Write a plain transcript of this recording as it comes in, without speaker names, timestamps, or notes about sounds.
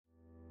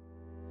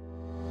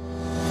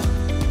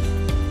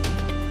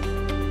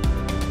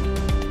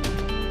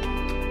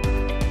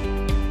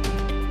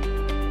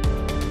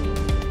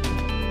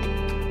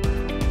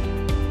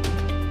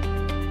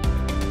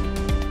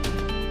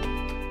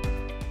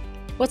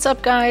What's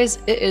up guys,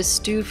 it is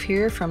Stoof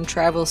here from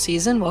Travel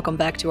SzN. Welcome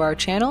back to our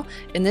channel.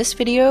 In this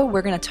video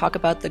we're going to talk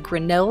about the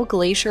Grinnell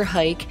Glacier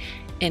hike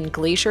in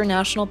Glacier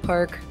National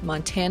Park,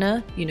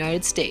 Montana,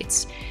 United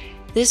States.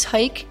 This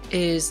hike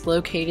is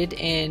located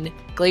in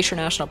Glacier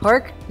National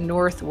Park,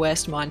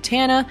 northwest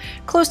Montana,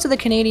 close to the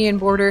Canadian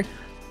border.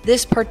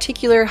 This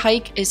particular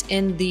hike is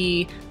in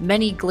the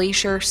Many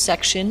Glacier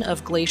section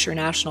of Glacier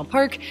National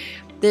Park.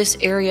 This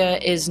area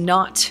is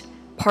not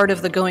part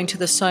of the Going to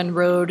the Sun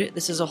Road.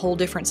 This is a whole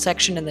different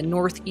section in the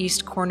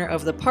northeast corner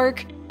of the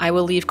park. I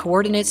will leave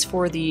coordinates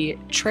for the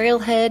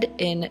trailhead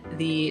in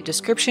the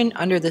description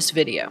under this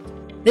video.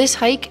 This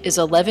hike is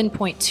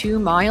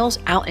 11.2 miles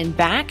out and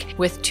back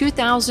with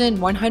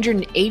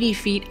 2,180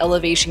 feet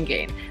elevation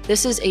gain.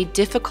 This is a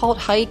difficult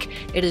hike.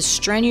 It is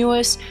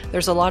strenuous.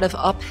 There's a lot of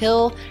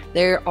uphill.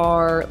 There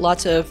are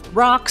lots of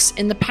rocks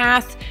in the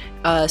path,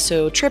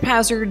 so trip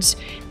hazards.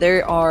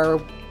 There are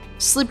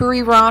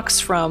slippery rocks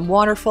from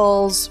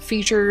waterfalls,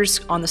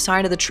 features on the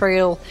side of the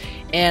trail,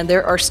 and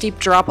there are steep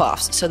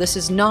drop-offs. So this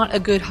is not a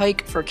good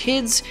hike for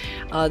kids.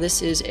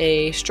 This is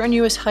a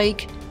strenuous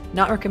hike,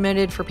 not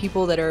recommended for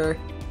people that are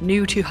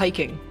new to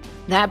hiking.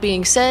 That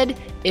being said,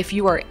 if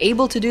you are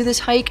able to do this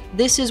hike,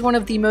 this is one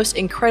of the most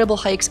incredible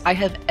hikes I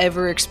have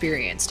ever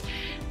experienced.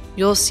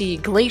 You'll see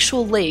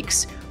glacial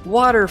lakes,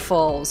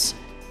 waterfalls,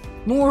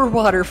 more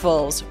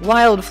waterfalls,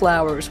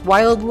 wildflowers,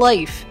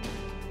 wildlife,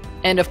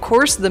 and of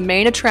course the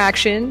main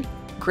attraction,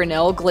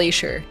 Grinnell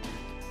Glacier.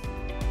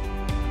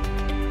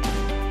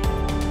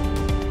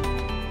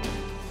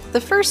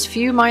 The first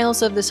few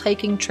miles of this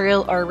hiking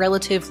trail are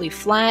relatively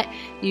flat.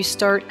 You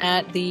start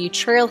at the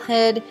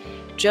trailhead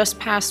just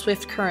past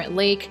Swift Current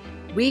Lake.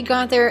 We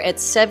got there at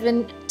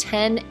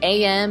 7:10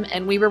 a.m.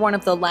 and we were one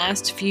of the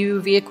last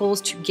few vehicles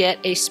to get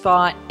a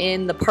spot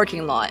in the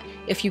parking lot.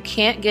 If you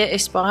can't get a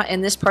spot in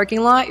this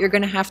parking lot, you're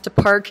going to have to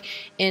park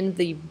in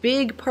the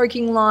big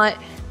parking lot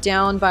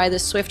down by the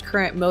Swift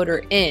Current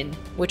Motor Inn,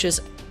 which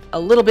is a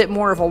little bit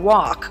more of a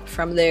walk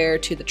from there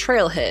to the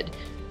trailhead.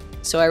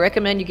 So I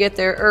recommend you get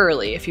there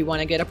early if you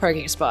want to get a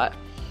parking spot.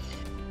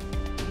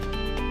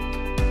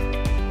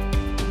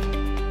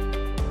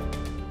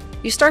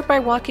 You start by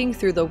walking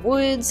through the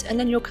woods, and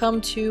then you'll come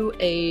to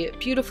a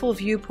beautiful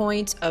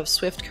viewpoint of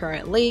Swift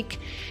Current Lake.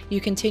 You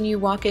continue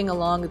walking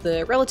along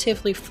the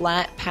relatively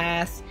flat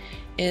path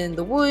in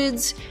the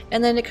woods,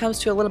 and then it comes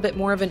to a little bit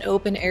more of an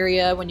open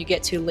area when you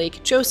get to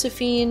Lake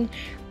Josephine.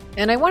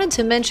 And I wanted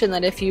to mention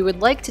that if you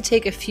would like to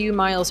take a few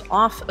miles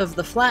off of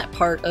the flat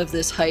part of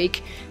this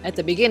hike at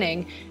the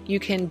beginning, you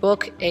can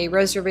book a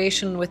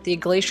reservation with the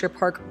Glacier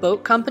Park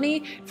Boat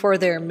Company for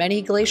their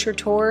Many Glacier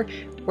tour,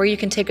 where you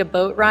can take a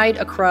boat ride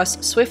across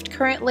Swift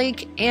Current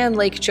Lake and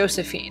Lake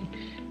Josephine.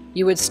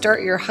 You would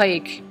start your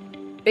hike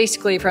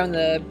basically from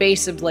the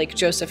base of Lake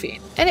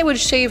Josephine, and it would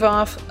shave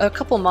off a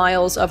couple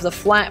miles of the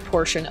flat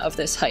portion of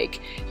this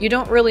hike. You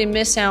don't really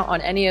miss out on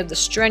any of the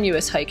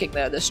strenuous hiking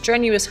though. The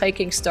strenuous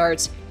hiking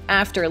starts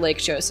after Lake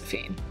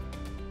Josephine,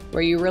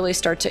 where you really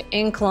start to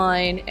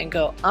incline and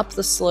go up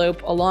the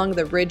slope along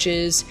the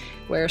ridges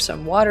where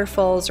some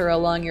waterfalls are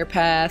along your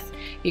path.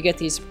 You get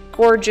these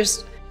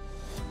gorgeous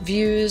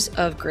views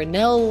of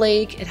Grinnell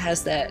Lake. It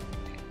has that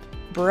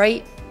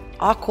bright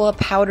aqua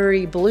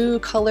powdery blue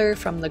color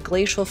from the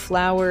glacial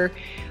flower.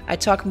 I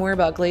talk more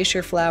about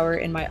glacier flower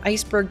in my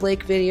Iceberg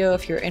Lake video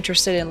if you're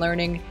interested in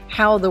learning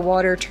how the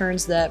water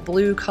turns that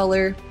blue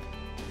color.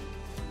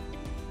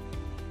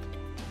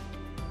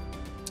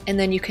 And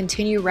then you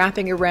continue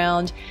wrapping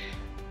around.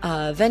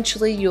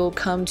 Eventually you'll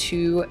come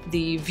to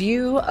the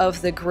view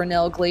of the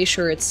Grinnell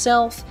Glacier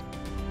itself.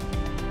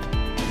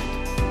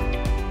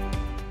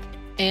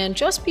 And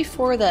just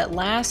before that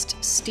last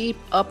steep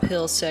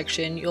uphill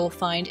section, you'll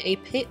find a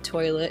pit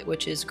toilet,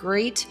 which is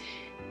great.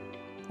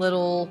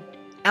 Little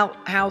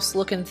outhouse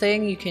looking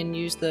thing. You can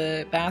use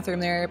the bathroom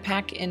there,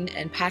 pack in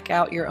and pack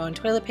out your own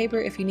toilet paper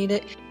if you need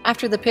it.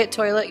 After the pit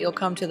toilet, you'll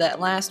come to that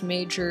last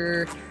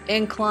major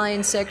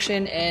incline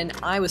section, and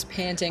I was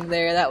panting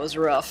there. That was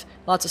rough.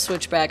 Lots of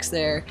switchbacks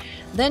there.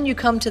 Then you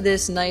come to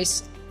this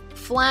nice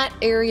flat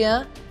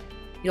area.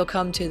 You'll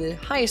come to the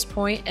highest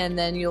point, and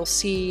then you'll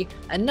see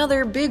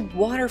another big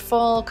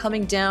waterfall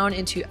coming down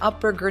into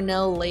Upper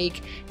Grinnell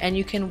Lake, and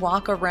you can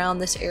walk around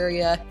this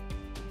area.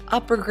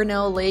 Upper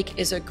Grinnell Lake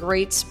is a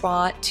great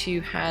spot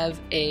to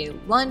have a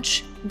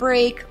lunch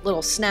break,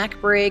 little snack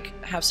break,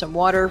 have some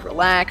water,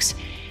 relax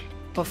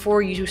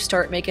before you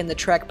start making the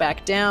trek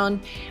back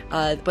down.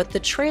 But the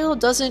trail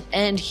doesn't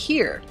end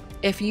here.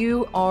 If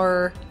you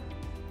are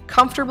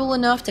comfortable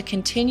enough to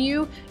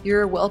continue,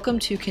 you're welcome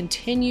to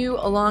continue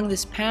along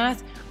this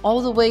path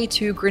all the way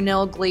to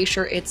Grinnell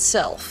Glacier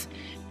itself.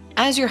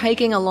 As you're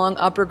hiking along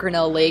Upper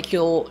Grinnell Lake,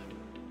 you'll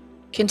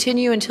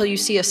continue until you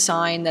see a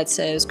sign that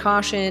says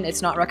caution.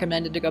 It's not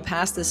recommended to go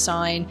past this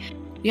sign.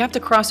 You have to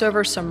cross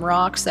over some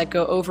rocks that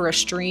go over a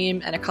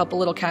stream and a couple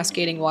little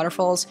cascading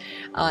waterfalls,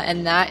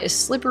 and that is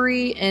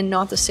slippery and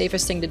not the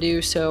safest thing to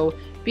do, so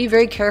be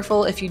very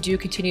careful if you do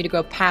continue to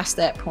go past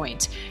that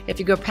point. If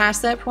you go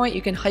past that point,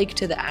 you can hike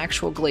to the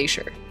actual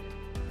glacier.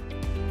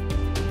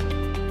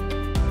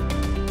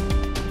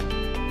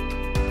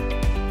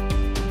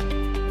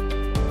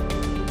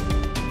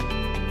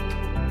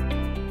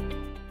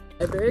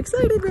 very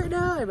excited right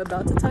now. I'm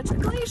about to touch a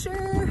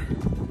glacier.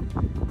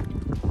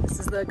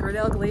 This is the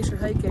Grinnell Glacier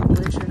hike in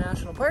Glacier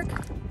National Park.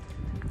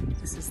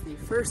 This is the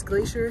first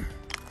glacier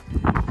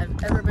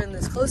I've ever been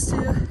this close to.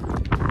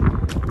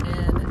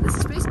 And this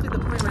is basically the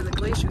point where the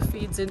glacier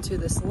feeds into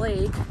this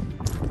lake.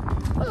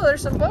 Oh,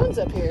 there's some bones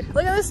up here.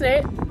 Look at this,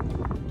 Nate.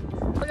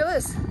 Look at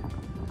this.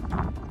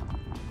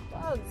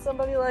 Wow,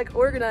 somebody like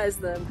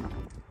organized them.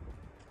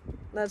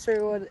 Not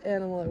sure what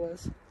animal it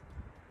was.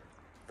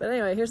 But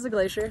anyway, here's the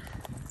glacier.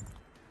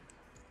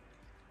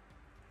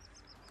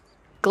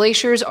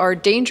 Glaciers are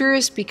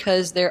dangerous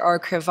because there are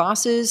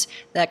crevasses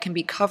that can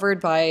be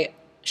covered by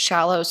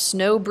shallow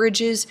snow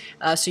bridges,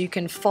 so you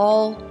can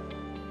fall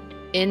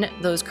in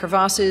those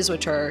crevasses,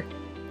 which are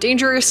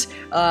dangerous.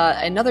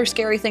 Another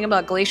scary thing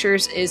about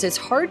glaciers is it's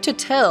hard to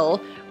tell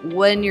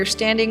when you're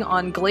standing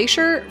on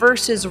glacier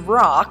versus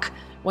rock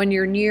when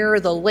you're near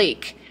the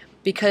lake,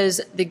 because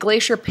the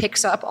glacier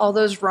picks up all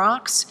those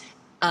rocks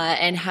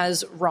and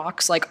has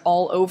rocks like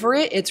all over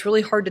it. It's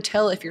really hard to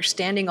tell if you're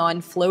standing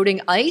on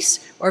floating ice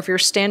or if you're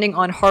standing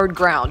on hard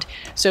ground.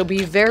 So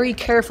be very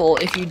careful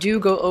if you do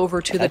go over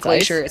to the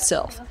glacier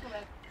itself.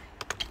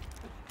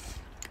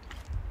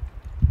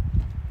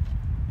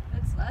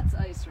 That's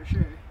ice for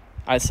sure.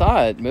 I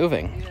saw it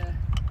moving. Yeah.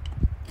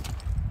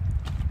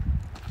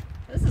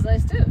 This is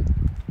ice too.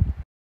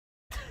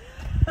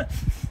 I'll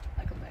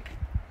come back.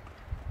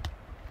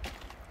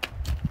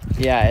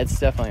 Yeah, it's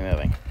definitely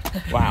moving.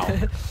 Wow.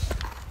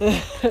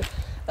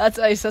 That's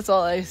ice, that's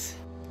all ice.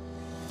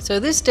 So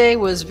this day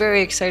was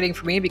very exciting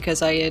for me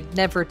because I had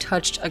never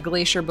touched a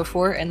glacier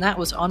before, and that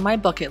was on my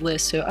bucket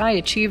list. So I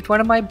achieved one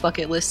of my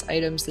bucket list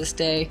items this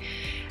day.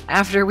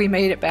 After we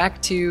made it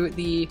back to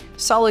the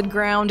solid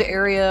ground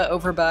area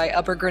over by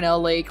Upper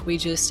Grinnell Lake, we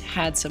just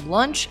had some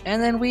lunch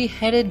and then we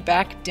headed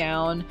back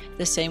down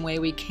the same way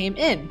we came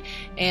in.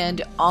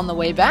 And on the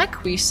way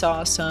back, we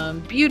saw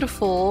some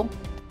beautiful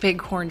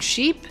bighorn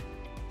sheep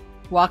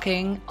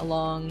walking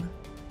along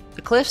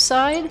the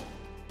cliffside.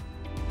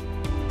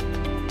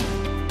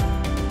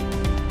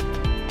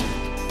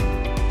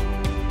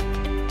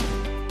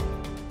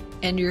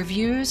 And your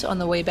views on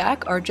the way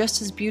back are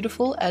just as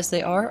beautiful as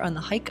they are on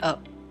the hike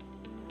up.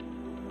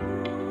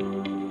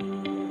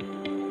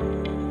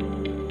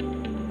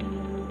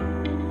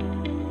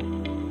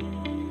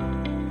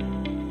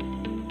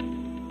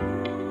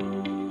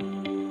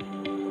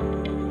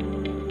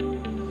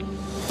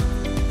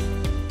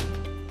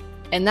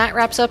 And that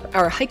wraps up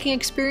our hiking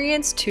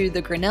experience to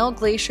the Grinnell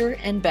Glacier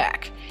and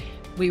back.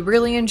 We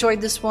really enjoyed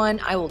this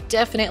one. I will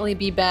definitely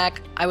be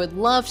back. I would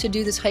love to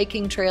do this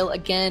hiking trail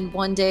again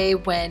one day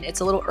when it's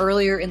a little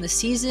earlier in the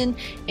season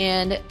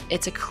and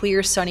it's a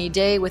clear sunny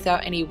day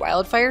without any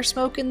wildfire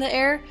smoke in the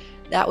air.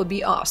 That would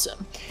be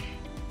awesome.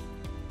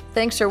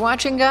 Thanks for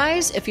watching,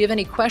 guys. If you have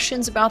any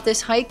questions about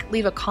this hike,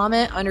 leave a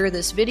comment under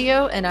this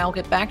video and I'll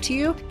get back to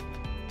you.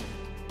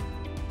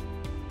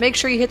 Make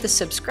sure you hit the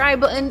subscribe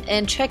button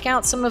and check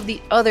out some of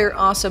the other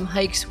awesome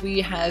hikes we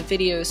have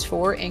videos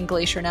for in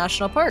Glacier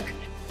National Park.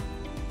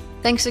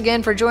 Thanks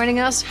again for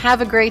joining us.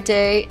 Have a great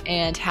day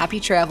and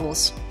happy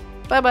travels.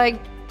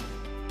 Bye-bye.